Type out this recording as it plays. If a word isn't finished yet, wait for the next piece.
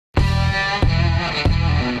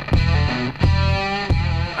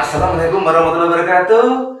Assalamualaikum warahmatullahi wabarakatuh.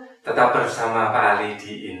 Tetap bersama Pak Ali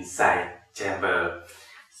di Inside Jambel.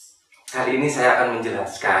 Kali ini saya akan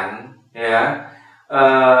menjelaskan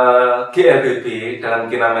GLBB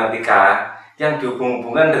dalam kinematika yang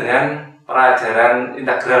dihubung-hubungkan dengan pelajaran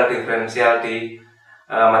integral diferensial di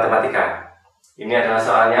matematika. Ini adalah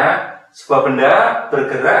soalnya sebuah benda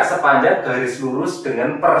bergerak sepanjang garis lurus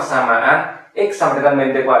dengan persamaan X sama dengan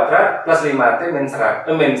min T kuadrat plus 5T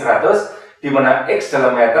min 100 di mana X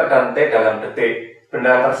dalam meter dan T dalam detik.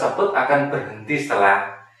 Benda tersebut akan berhenti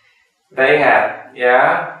setelah. Kita ingat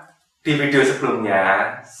ya, di video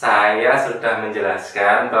sebelumnya saya sudah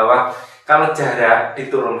menjelaskan bahwa kalau jarak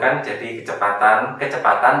diturunkan jadi kecepatan,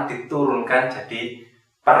 kecepatan diturunkan jadi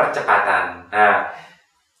percepatan. Nah,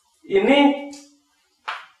 ini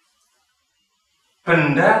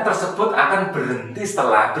benda tersebut akan berhenti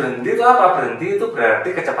setelah. Berhenti itu apa? Berhenti itu berarti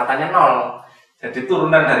kecepatannya 0. Jadi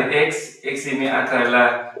turunan dari X ini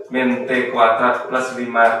adalah min T kuadrat plus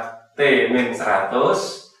 5T min 100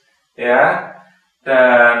 ya.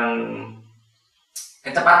 Dan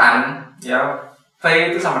kecepatan ya, V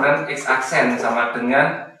itu sama dengan X aksen sama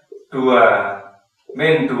dengan 2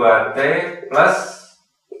 min 2T plus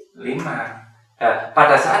 5. Nah,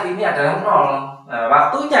 pada saat ini adalah 0. Nah,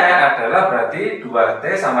 waktunya adalah berarti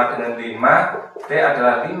 2T sama dengan 5, T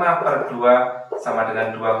adalah 5 per 2 sama dengan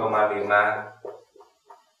 2,5.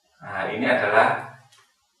 Nah, ini adalah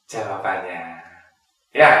jawabannya.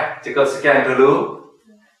 Ya, cukup sekian dulu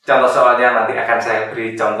contoh soalnya, nanti akan saya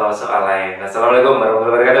beri contoh soal lain. Assalamualaikum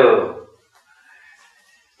warahmatullahi wabarakatuh.